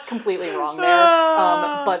 You're not completely wrong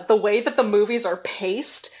there. But the way that the movies are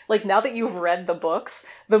paced, like now that you've read the books,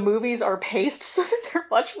 the movies are paced so that they're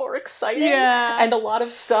much more exciting. Yeah. And a lot of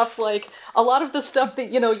the stuff that,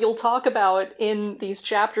 you'll talk about in these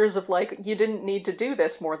chapters of like, you didn't need to do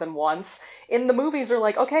this more than once. In the movies are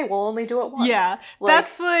like, okay, we'll only do it once. Yeah. Like,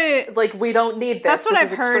 that's what... Like, we don't need this. That's what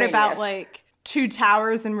I've heard about like Two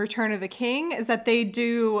Towers and Return of the King, is that they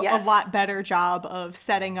do a lot better job of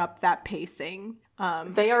setting up that pacing.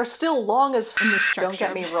 They are still long as don't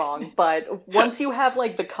get me wrong, but once you have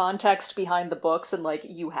like the context behind the books and like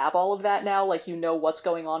you have all of that now, like you know what's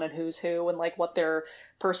going on and who's who and like what their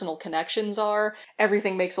personal connections are,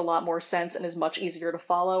 everything makes a lot more sense and is much easier to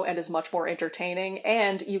follow and is much more entertaining.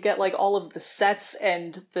 And you get like all of the sets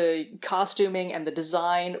and the costuming and the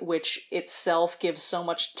design, which itself gives so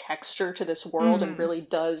much texture to this world and really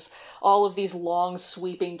does all of these long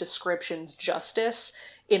sweeping descriptions justice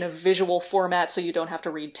in a visual format, so you don't have to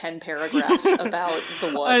read 10 paragraphs about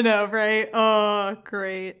the woods. I know, right? Oh,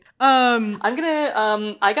 great.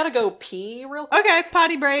 I gotta go pee real quick. Okay,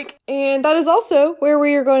 potty break. And that is also where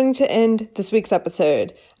we are going to end this week's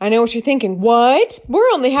episode. I know what you're thinking. What? We're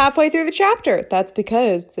only halfway through the chapter. That's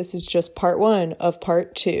because this is just part 1 of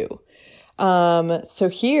part 2. So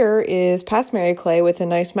here is Past Mary Clay with a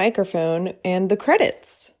nice microphone and the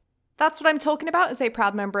credits. That's What I'm Talking About is a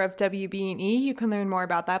proud member of WB&E. You can learn more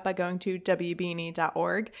about that by going to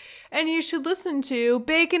WB&E.org. And you should listen to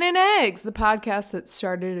Bacon and Eggs, the podcast that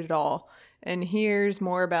started it all. And here's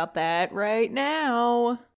more about that right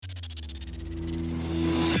now.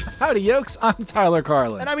 Howdy, yokes. I'm Tyler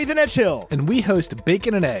Carlin. And I'm Ethan Edgehill. And we host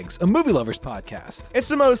Bacon and Eggs, a movie lovers podcast. It's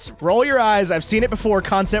the most roll your eyes, I've seen it before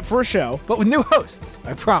concept for a show. But with new hosts,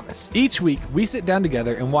 I promise. Each week, we sit down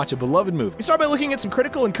together and watch a beloved movie. We start by looking at some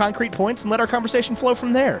critical and concrete points and let our conversation flow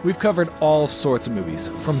from there. We've covered all sorts of movies,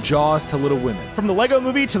 from Jaws to Little Women. From the Lego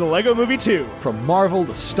Movie to the Lego Movie 2. From Marvel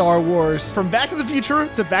to Star Wars. From Back to the Future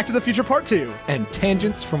to Back to the Future Part 2. And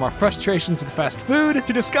tangents from our frustrations with fast food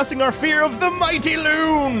to discussing our fear of the mighty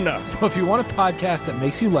loon. So if you want a podcast that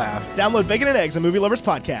makes you laugh, download Bacon and Eggs, a movie lovers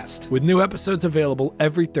podcast. With new episodes available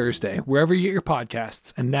every Thursday, wherever you get your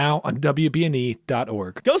podcasts, and now on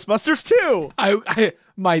WBNE.org. Ghostbusters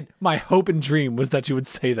 2! My hope and dream was that you would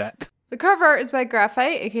say that. The cover art is by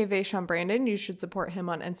Graphite, aka Vaishon Brandon. You should support him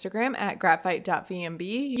on Instagram at graphite.vmb.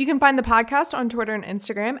 You can find the podcast on Twitter and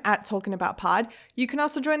Instagram at TolkienAboutPod. You can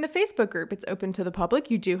also join the Facebook group. It's open to the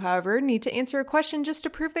public. You do, however, need to answer a question just to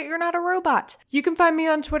prove that you're not a robot. You can find me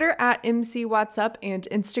on Twitter at MCWhat'sUp and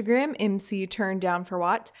Instagram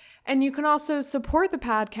MCTurnedDownForWhat. And you can also support the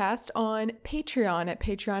podcast on Patreon at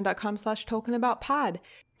patreon.com/TolkienAboutPod.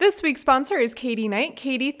 This week's sponsor is Katie Knight.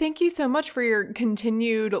 Katie, thank you so much for your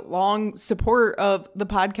continued long support of the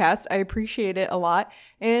podcast. I appreciate it a lot,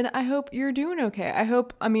 and I hope you're doing okay. I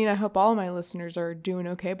hope all my listeners are doing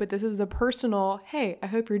okay, but this is a personal, hey, I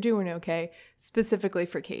hope you're doing okay, specifically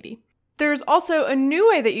for Katie. There's also a new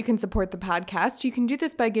way that you can support the podcast. You can do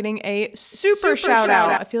this by getting a super shout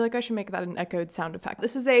out. I feel like I should make that an echoed sound effect.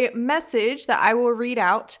 This is a message that I will read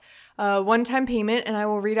out, one-time payment, and I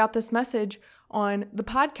will read out this message on the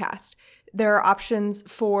podcast. There are options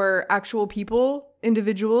for actual people,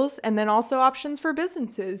 individuals, and then also options for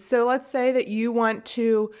businesses. So let's say that you want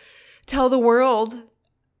to tell the world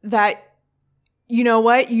that, you know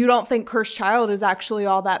what, you don't think Cursed Child is actually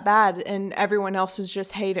all that bad and everyone else is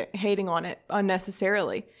just hating on it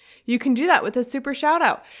unnecessarily. You can do that with a super shout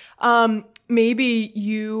out. Maybe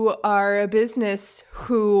you are a business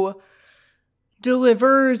who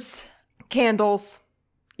delivers candles.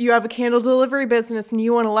 You have a candle delivery business and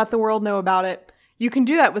you want to let the world know about it. You can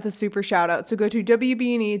do that with a super shout out. So go to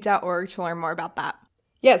WBNE.org to learn more about that.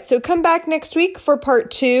 Yes, so come back next week for part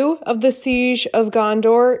 2 of the Siege of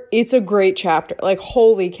Gondor. It's a great chapter. Like,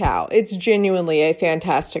 holy cow. It's genuinely a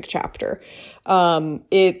fantastic chapter.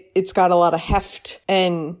 It's got a lot of heft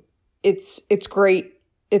and it's great.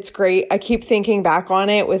 It's great. I keep thinking back on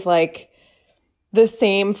it with like the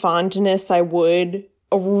same fondness I would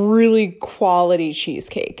a really quality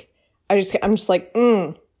cheesecake. I'm just like,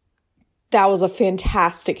 that was a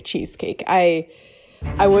fantastic cheesecake. I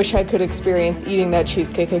wish I could experience eating that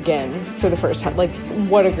cheesecake again for the first time. Like,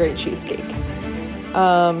 what a great cheesecake.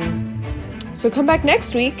 So come back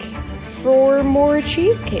next week for more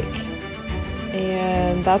cheesecake.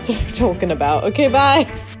 And that's what I'm talking about. Okay, bye.